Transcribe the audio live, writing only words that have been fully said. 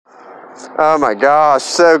Oh my gosh,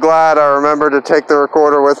 so glad I remembered to take the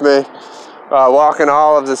recorder with me. Walking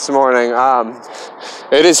Olive this morning.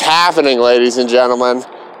 It is happening, ladies and gentlemen.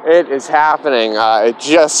 It is happening. It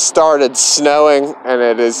just started snowing, and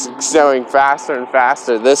it is snowing faster and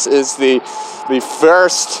faster. This is the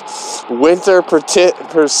first winter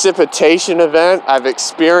precipitation event I've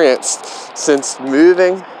experienced since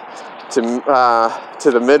moving to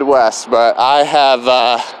the Midwest. But I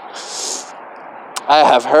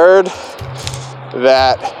have heard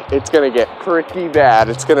that it's going to get pretty bad.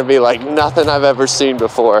 It's going to be like nothing I've ever seen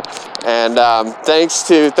before. And thanks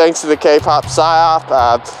to the K-pop PSYOP,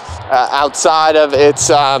 outside of its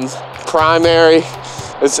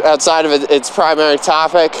primary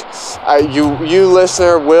topic, you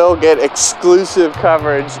listener will get exclusive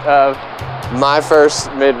coverage of my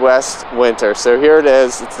first Midwest winter. So here it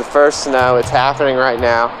is. It's the first snow. It's happening right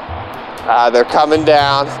now. They're coming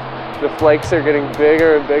down. The flakes are getting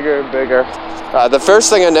bigger and bigger and bigger. The first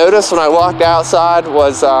thing I noticed when I walked outside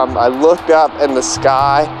was I looked up and the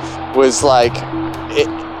sky was like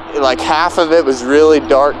half of it was really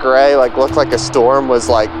dark gray, like looked like a storm was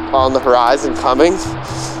like on the horizon coming,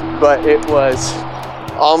 but it was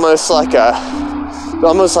almost like a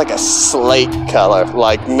slate color,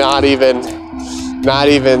 like not even I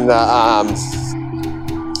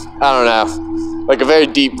don't know, like a very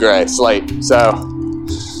deep gray slate. So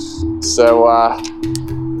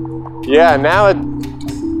yeah, now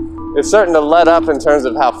it's starting to let up in terms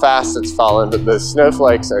of how fast it's falling, but the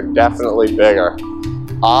snowflakes are definitely bigger.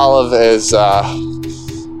 Olive is her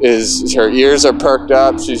ears are perked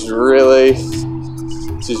up. She's really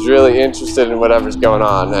interested in whatever's going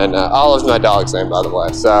on. And Olive's my dog's name, by the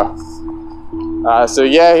way. So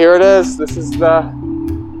yeah, here it is. This is the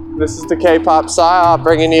K-pop PSYOP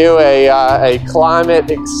bringing you a climate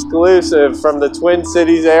exclusive from the Twin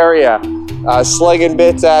Cities area. Slinging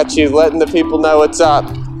bits at you, letting the people know what's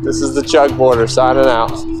up. This is the Chug Border signing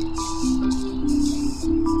out.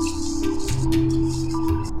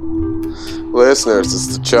 Listeners, it's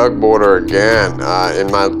the Chug Border again.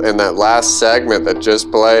 In that last segment that just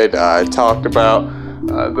played, I talked about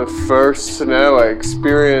the first snow I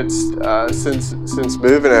experienced since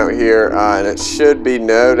moving out here, and it should be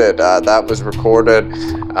noted that was recorded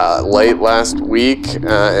late last week,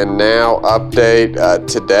 and now update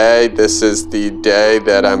today. This is the day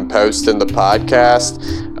that I'm posting the podcast,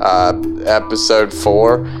 episode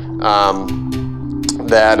 4.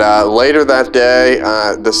 That later that day,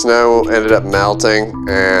 the snow ended up melting,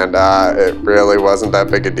 and it really wasn't that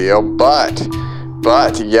big a deal. But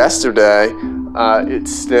yesterday, it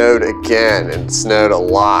snowed again, and it snowed a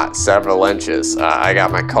lot, several inches. I got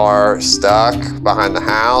my car stuck behind the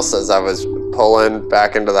house as I was pulling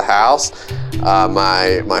back into the house.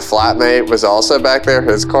 My flatmate was also back there.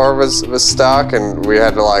 His car was stuck, and we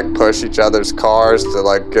had to like push each other's cars to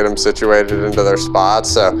like get them situated into their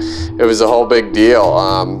spots. So it was a whole big deal.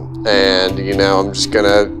 And you know, I'm just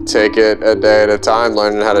gonna take it a day at a time,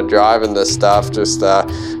 learning how to drive in this stuff. Just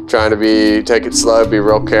trying to take it slow, be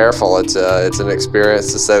real careful. It's an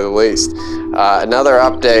experience to say the least. Another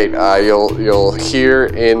update you'll hear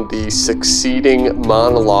in the succeeding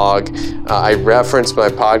monologue. I referenced my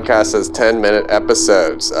podcast as 10-minute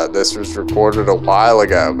episodes. This was recorded a while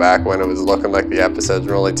ago, back when it was looking like the episodes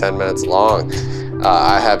were only 10 minutes long.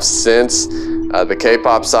 I have since. The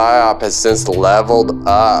K-pop PSYOP has since leveled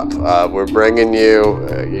up. We're bringing you,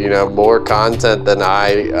 more content than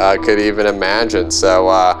I could even imagine. So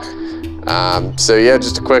yeah,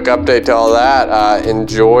 just a quick update to all that.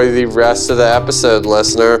 Enjoy the rest of the episode,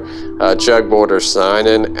 listener. Chug Border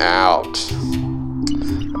signing out.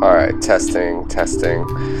 All right, testing.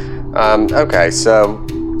 Okay, so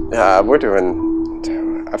we're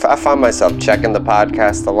doing. I find myself checking the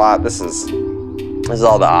podcast a lot. This is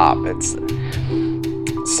all the op.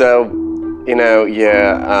 So,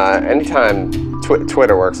 anytime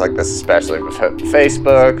Twitter works like this, especially with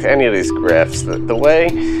Facebook, any of these grifts, the way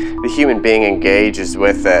the human being engages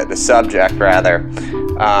with the subject, rather,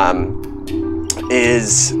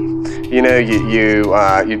 is, you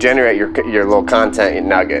generate your little content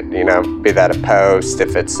nugget, be that a post,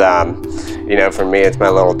 if it's, for me, it's my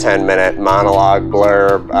little 10-minute monologue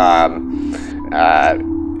blurb,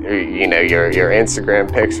 your Instagram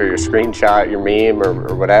picture, your screenshot, your meme, or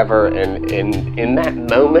whatever, and in that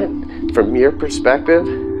moment, from your perspective,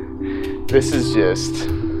 this is just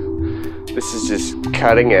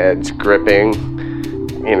cutting edge, gripping,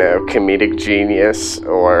 comedic genius,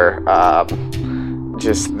 or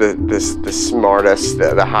just the smartest,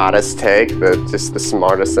 the hottest take, the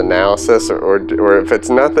smartest analysis, or if it's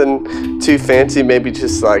nothing too fancy, maybe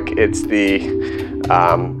just like it's the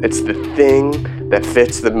thing that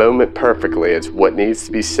fits the moment perfectly. It's what needs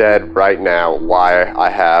to be said right now, why I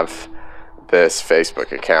have this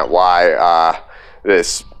Facebook account, why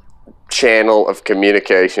this channel of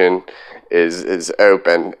communication is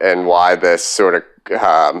open, and why this sort of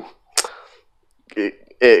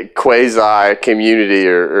quasi community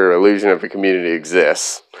or illusion of a community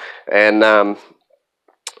exists. And the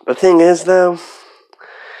thing is, though,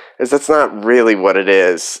 is that's not really what it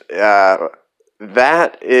is.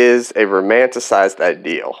 That is a romanticized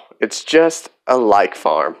ideal. It's just a like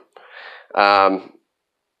farm.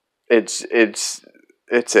 It's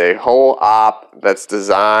a whole op that's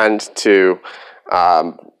designed to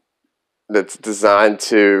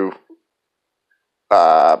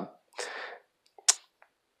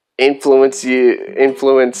influence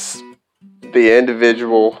the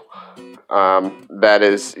individual that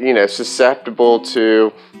is, susceptible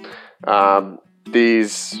to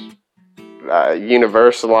these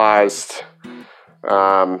universalized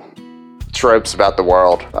tropes about the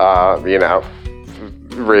world,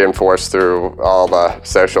 reinforced through all the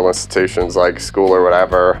social institutions like school or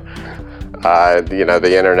whatever,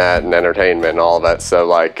 the internet and entertainment and all of that.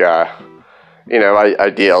 So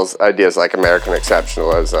ideals like American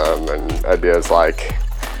exceptionalism and ideas like,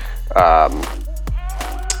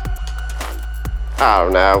 I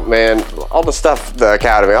don't know, man, all the stuff the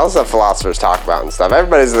academy, all the stuff philosophers talk about and stuff.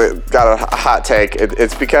 Everybody's got a hot take.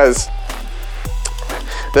 It's because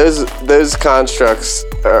those constructs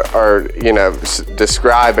are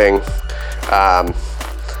describing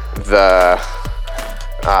the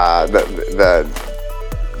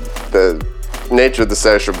nature of the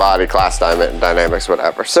social body, class dynamics,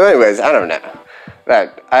 whatever. So anyways, I don't know.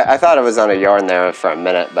 I thought I was on a yarn there for a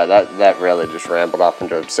minute, but that really just rambled off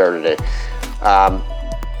into absurdity.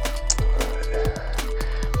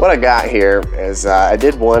 What I got here is I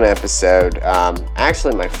did one episode.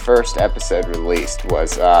 Actually, my first episode released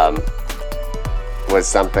was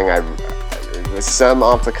something it was some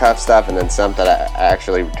off the cuff stuff, and then some that I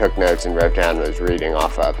actually took notes and wrote down and was reading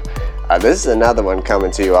off of. This is another one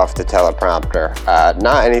coming to you off the teleprompter.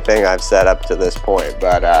 Not anything I've set up to this point,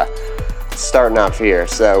 but starting off here.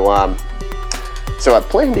 So I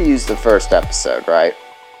plan to use the first episode, right?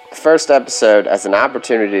 The first episode as an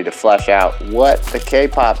opportunity to flesh out what the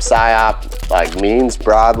K-pop psyop means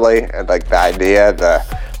broadly, and the idea, the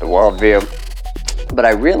worldview. But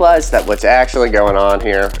I realized that what's actually going on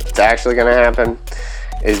here, what's actually going to happen,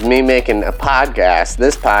 is me making this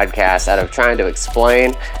podcast, out of trying to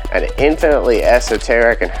explain an infinitely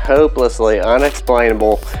esoteric and hopelessly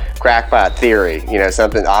unexplainable crackpot theory.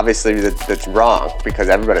 Something obviously that's wrong, because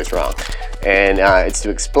everybody's wrong. And it's to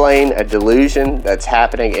explain a delusion that's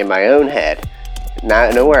happening in my own head,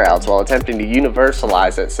 nowhere else, while attempting to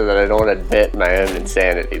universalize it so that I don't admit my own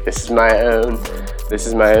insanity. This is my own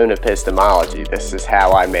epistemology. This is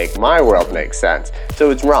how I make my world make sense. So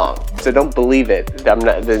it's wrong. So don't believe it.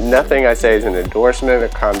 Nothing I say is an endorsement or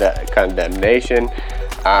condemnation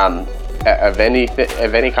of any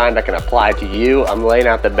kind that can apply to you. I'm laying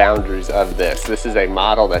out the boundaries of this. This is a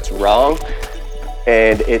model that's wrong,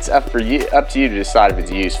 and it's up to you to decide if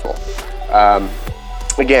it's useful.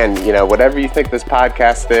 Again, whatever you think this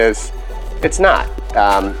podcast is, it's not.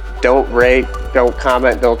 Don't rate, don't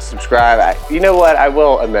comment, don't subscribe. You know what? I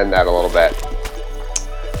will amend that a little bit.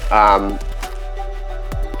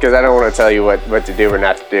 Because I don't want to tell you what to do or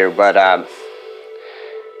not to do. But I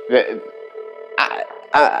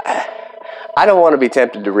don't want to be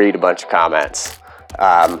tempted to read a bunch of comments.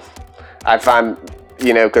 I find,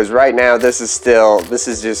 because right now this is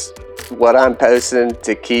just what I'm posting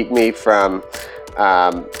to keep me from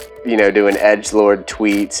doing edgelord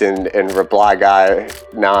tweets and reply guy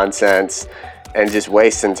nonsense and just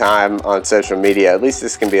wasting time on social media. At least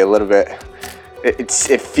this can be a little bit,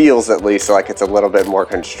 it feels at least like it's a little bit more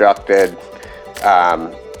constructed,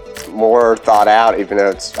 more thought out, even though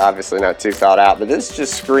it's obviously not too thought out. But this is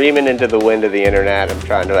just screaming into the wind of the internet. I'm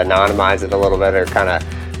trying to anonymize it a little bit, or kind of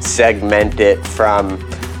segment it from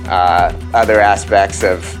other aspects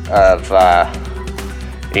of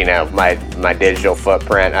my digital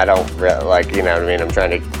footprint. I don't really I'm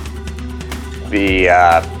trying to be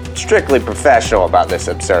strictly professional about this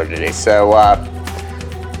absurdity. So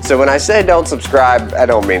when I say don't subscribe, I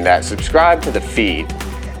don't mean that. Subscribe to the feed.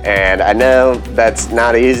 And I know that's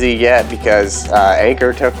not easy yet because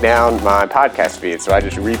Anchor took down my podcast feed, so I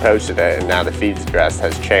just reposted it, and now the feed's address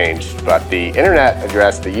has changed. But the internet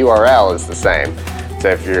address, the URL, is the same. So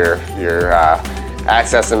if you're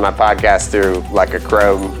accessing my podcast through a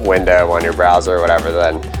Chrome window on your browser or whatever,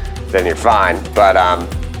 then you're fine. But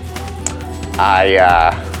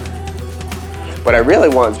what I really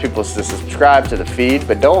want is people to subscribe to the feed,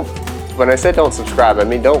 but don't when I say don't subscribe, I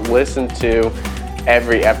mean don't listen to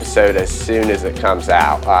every episode as soon as it comes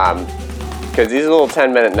out. Because these little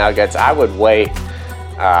 10-minute nuggets, I would wait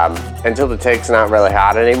until the take's not really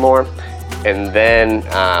hot anymore, and then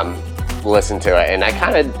listen to it. And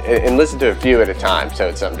and listen to a few at a time, so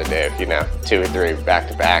it's something to do. 2 or 3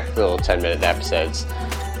 back-to-back little 10-minute episodes.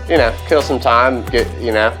 Kill some time.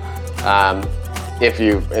 If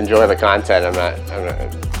you enjoy the content, I'm not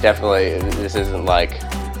definitely. This isn't like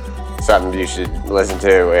something you should listen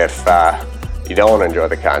to if you don't enjoy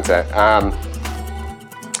the content.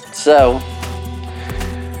 So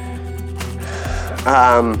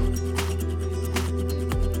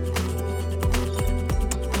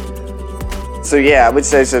yeah, I would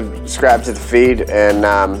say subscribe to the feed and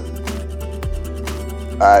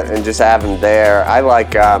just have them there. I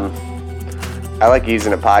like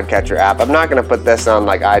using a podcatcher app. I'm not going to put this on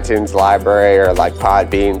like iTunes library or like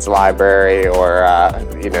Podbean's library or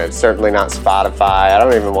certainly not Spotify. I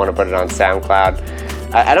don't even want to put it on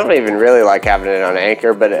SoundCloud. I don't even really like having it on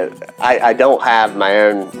Anchor, but I don't have my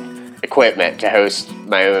own equipment to host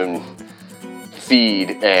my own feed,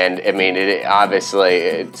 and I mean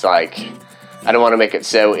it's like I don't want to make it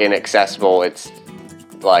so inaccessible. It's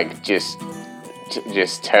like just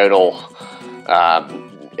total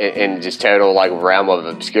in just total like realm of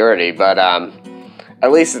obscurity, but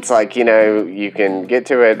at least it's like you can get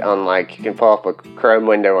to it on like you can pull up a Chrome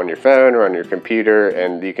window on your phone or on your computer,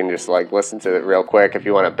 and you can just like listen to it real quick. If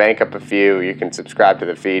you want to bank up a few, you can subscribe to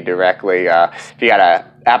the feed directly. If you got a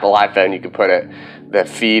Apple iPhone, you can put the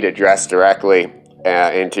feed address directly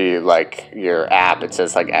into like your app. It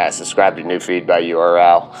says like subscribe to new feed by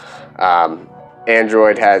URL.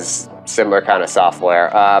 Android has similar kind of software.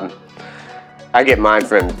 I get mine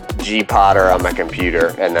from Gpotter on my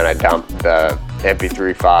computer, and then I dump the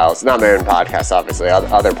MP3 files. Not my own podcast, obviously,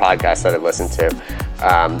 other podcasts that I listen to.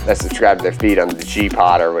 I subscribe to their feed on the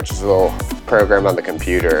Gpotter, which is a little program on the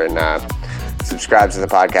computer, and subscribes to the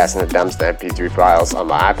podcast, and it dumps the MP3 files on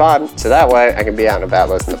my iPod. So that way I can be out and about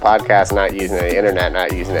listening to podcasts, not using any internet,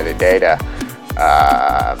 not using any data,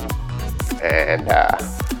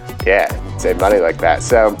 save money like that.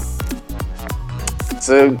 So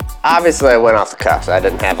obviously I went off the cuff, so I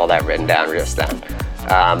didn't have all that written down just then.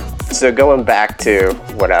 So going back to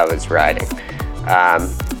what I was writing, I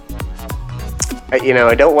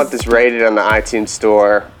don't want this rated on the iTunes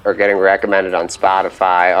store or getting recommended on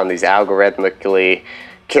Spotify on these algorithmically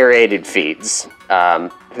curated feeds.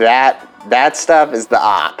 That stuff is the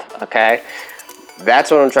op, okay? That's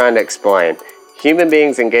what I'm trying to explain. Human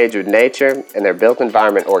beings engage with nature and their built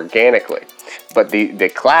environment organically, but the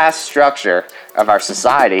class structure of our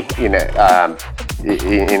society, the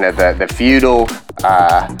feudal,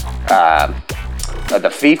 the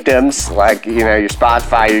fiefdoms, like your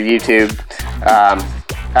Spotify, your YouTube.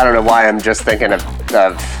 I don't know why I'm just thinking of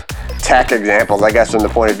tech examples, I guess, from the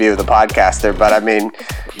point of view of the podcaster, but I mean,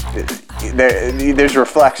 there's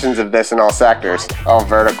reflections of this in all sectors, all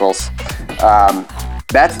verticals.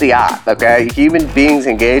 That's the op, okay? Human beings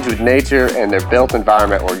engage with nature and their built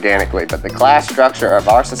environment organically, but the class structure of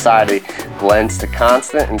our society lends to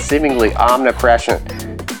constant and seemingly omnipresent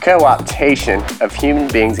co-optation of human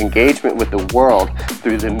beings' engagement with the world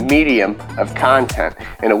through the medium of content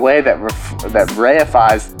in a way that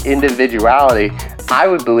reifies individuality, I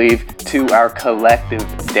would believe, to our collective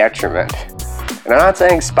detriment. And I'm not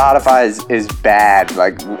saying Spotify is bad,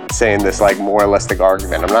 like saying this like moralistic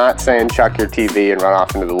argument. I'm not saying chuck your TV and run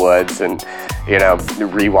off into the woods and,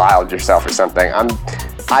 rewild yourself or something.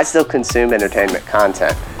 I still consume entertainment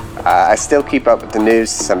content. I still keep up with the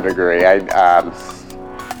news to some degree. That's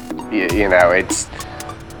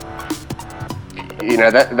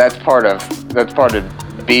part of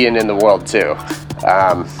being in the world too.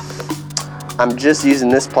 I'm just using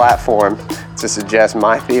this platform to suggest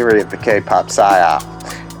my theory of the K-pop psyop,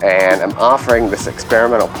 and I'm offering this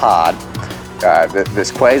experimental pod,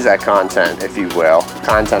 this quasi-content, if you will,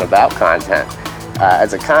 content about content,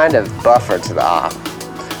 as a kind of buffer to the op.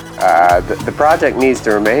 The project needs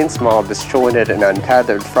to remain small, disjointed, and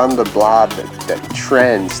untethered from the blob that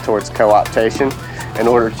trends towards co-optation in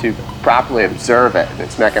order to properly observe it and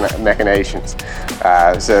its machinations.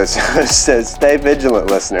 So stay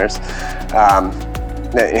vigilant, listeners.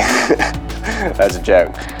 That's a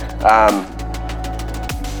joke.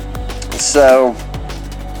 So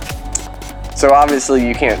obviously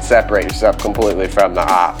you can't separate yourself completely from the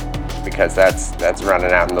op, because that's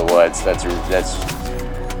running out in the woods. That's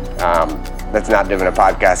not doing a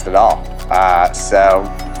podcast at all.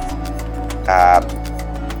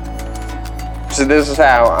 So this is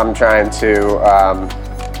how I'm trying to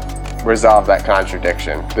resolve that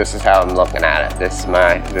contradiction. This is how I'm looking at it. This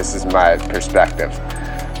is my perspective.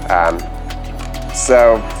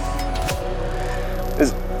 So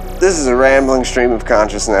this is a rambling stream of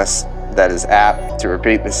consciousness that is apt to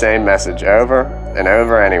repeat the same message over and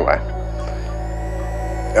over anyway.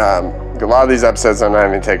 A lot of these episodes I'm not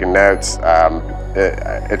even taking notes.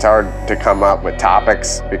 It's hard to come up with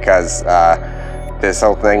topics because this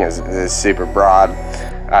whole thing is super broad.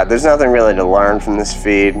 There's nothing really to learn from this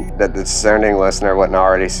feed that the discerning listener wouldn't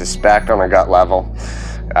already suspect on a gut level.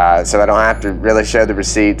 So I don't have to really show the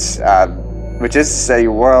receipts, which is to say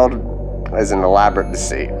your world is an elaborate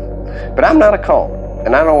deceit. But I'm not a cult,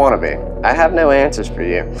 and I don't want to be. I have no answers for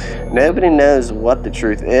you. Nobody knows what the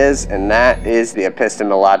truth is, and that is the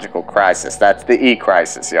epistemological crisis. That's the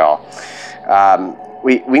E-crisis, y'all.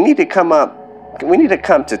 We need to come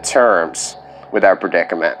to terms with our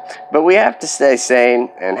predicament, but we have to stay sane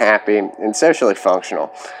and happy and socially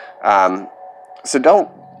functional. So don't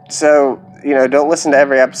listen to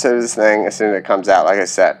every episode of this thing as soon as it comes out. Like I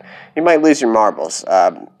said, you might lose your marbles,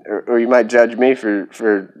 or you might judge me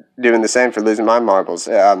for doing the same, for losing my marbles.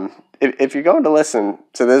 If you're going to listen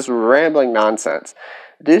to this rambling nonsense,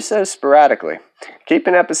 do so sporadically. Keep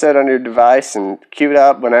an episode on your device and cue it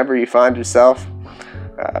up whenever you find yourself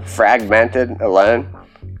fragmented, alone,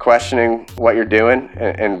 questioning what you're doing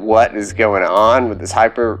and what is going on with this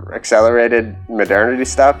hyper-accelerated modernity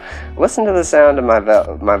stuff. Listen to the sound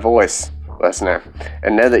of my voice, listener,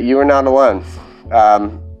 and know that you are not alone.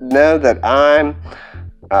 Know that I'm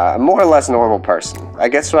a more or less normal person. I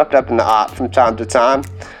get swept up in the op from time to time.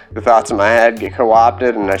 The thoughts in my head get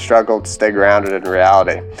co-opted, and I struggle to stay grounded in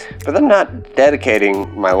reality. But I'm not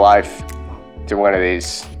dedicating my life to one of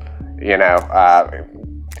these,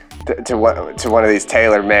 to one of these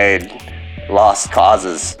tailor-made lost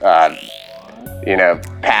causes,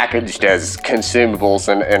 packaged as consumables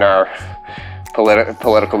in our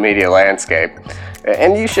political media landscape.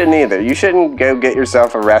 And you shouldn't either. You shouldn't go get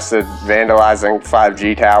yourself arrested vandalizing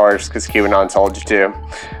 5G towers because QAnon told you to.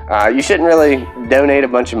 You shouldn't really donate a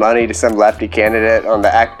bunch of money to some lefty candidate on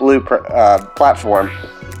the Act Blue platform,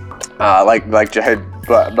 like Jahid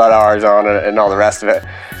Badarzon and all the rest of it,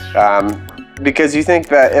 because you think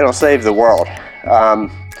that it'll save the world.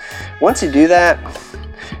 Once you do that,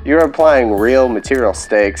 you're applying real material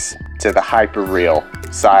stakes to the hyper-real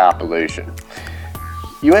PSYOP illusion.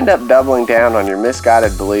 You end up doubling down on your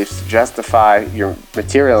misguided beliefs to justify your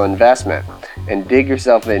material investment and dig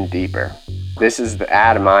yourself in deeper. This is the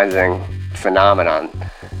atomizing phenomenon.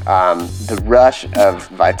 The rush of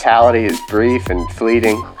vitality is brief and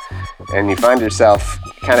fleeting, and you find yourself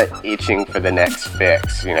kind of itching for the next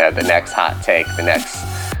fix, the next hot take, the next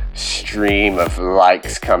stream of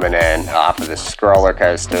likes coming in off of the scroller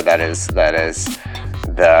coaster that is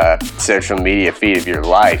the social media feed of your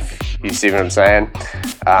life. You see what I'm saying?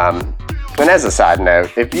 And as a side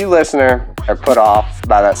note, if you, listener, are put off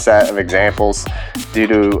by that set of examples due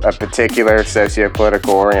to a particular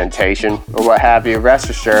socio-political orientation or what have you, rest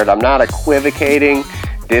assured I'm not equivocating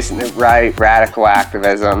dissident right radical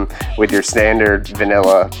activism with your standard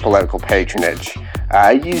vanilla political patronage.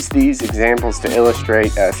 I use these examples to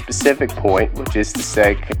illustrate a specific point, which is to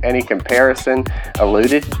say any comparison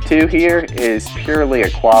alluded to here is purely a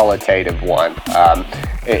qualitative one. I'm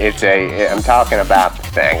talking about the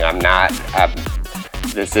thing.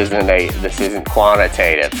 This isn't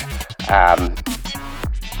quantitative.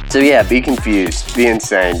 So yeah, be confused, be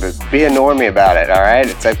insane, but be a normie about it, all right?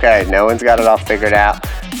 It's okay. No one's got it all figured out,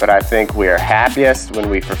 but I think we are happiest when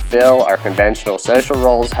we fulfill our conventional social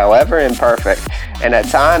roles, however imperfect, and at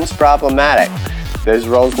times problematic those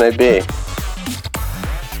roles may be.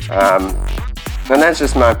 And that's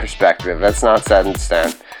just my perspective. That's not set in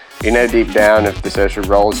stone. You know deep down if the social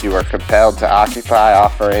roles you are compelled to occupy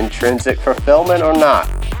offer intrinsic fulfillment or not.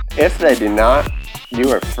 If they do not, you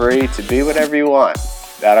are free to be whatever you want.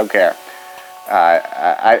 I don't care.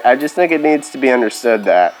 I just think it needs to be understood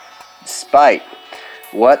that despite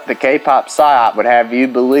what the K-pop PSYOP would have you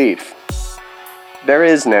believe, there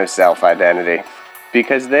is no self-identity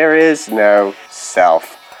because there is no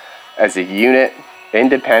self as a unit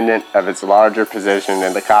independent of its larger position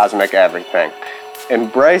in the cosmic everything.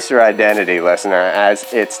 Embrace your identity, listener, as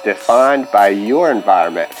it's defined by your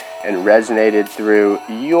environment and resonated through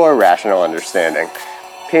your rational understanding.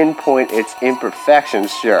 Pinpoint its imperfections,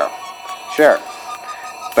 sure,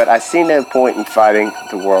 but I see no point in fighting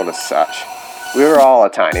the world as such. We were all a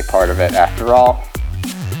tiny part of it, after all.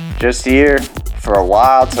 Just here for a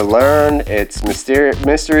while to learn its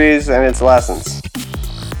mysteries and its lessons.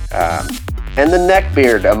 And the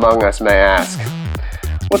neckbeard among us may ask,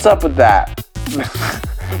 what's up with that?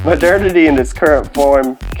 Modernity in its current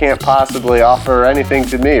form can't possibly offer anything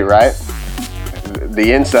to me, right?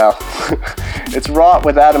 The incel. It's wrought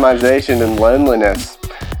with atomization and loneliness,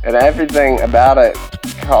 and everything about it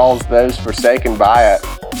calls those forsaken by it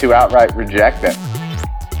to outright reject it.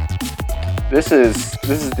 This is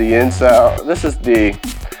the incel. This is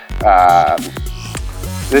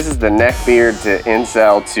the neckbeard to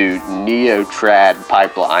incel to neo-trad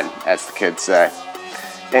pipeline, as the kids say.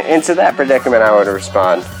 And to that predicament, I would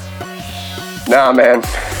respond, nah, man,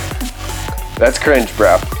 that's cringe,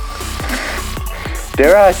 bro.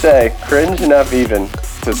 Dare I say, cringe enough even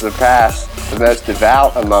to surpass the most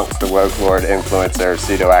devout amongst the woke lord influencer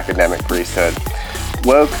pseudo-academic priesthood.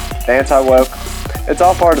 Woke, anti-woke, it's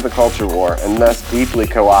all part of the culture war, and thus deeply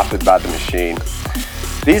co-opted by the machine.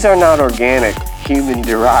 These are not organic,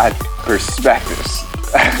 human-derived perspectives.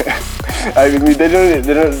 I mean,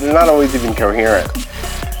 they're not always even coherent.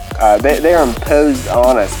 They are imposed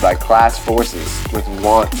on us by class forces with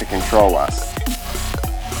want to control us.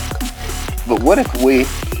 But what if we,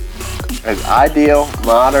 as ideal,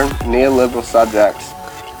 modern, neoliberal subjects,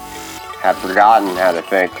 have forgotten how to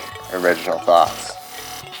think original thoughts?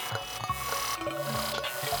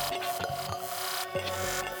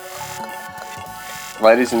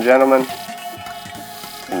 Ladies and gentlemen,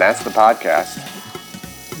 and that's the podcast.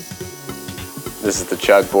 This is the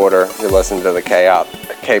Chug Border. You're listening to the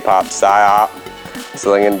K-pop psyop,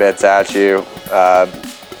 slinging bits at you,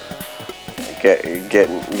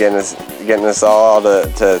 getting us all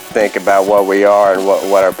to think about what we are and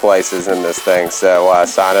what our place is in this thing. So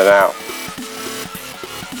signing out.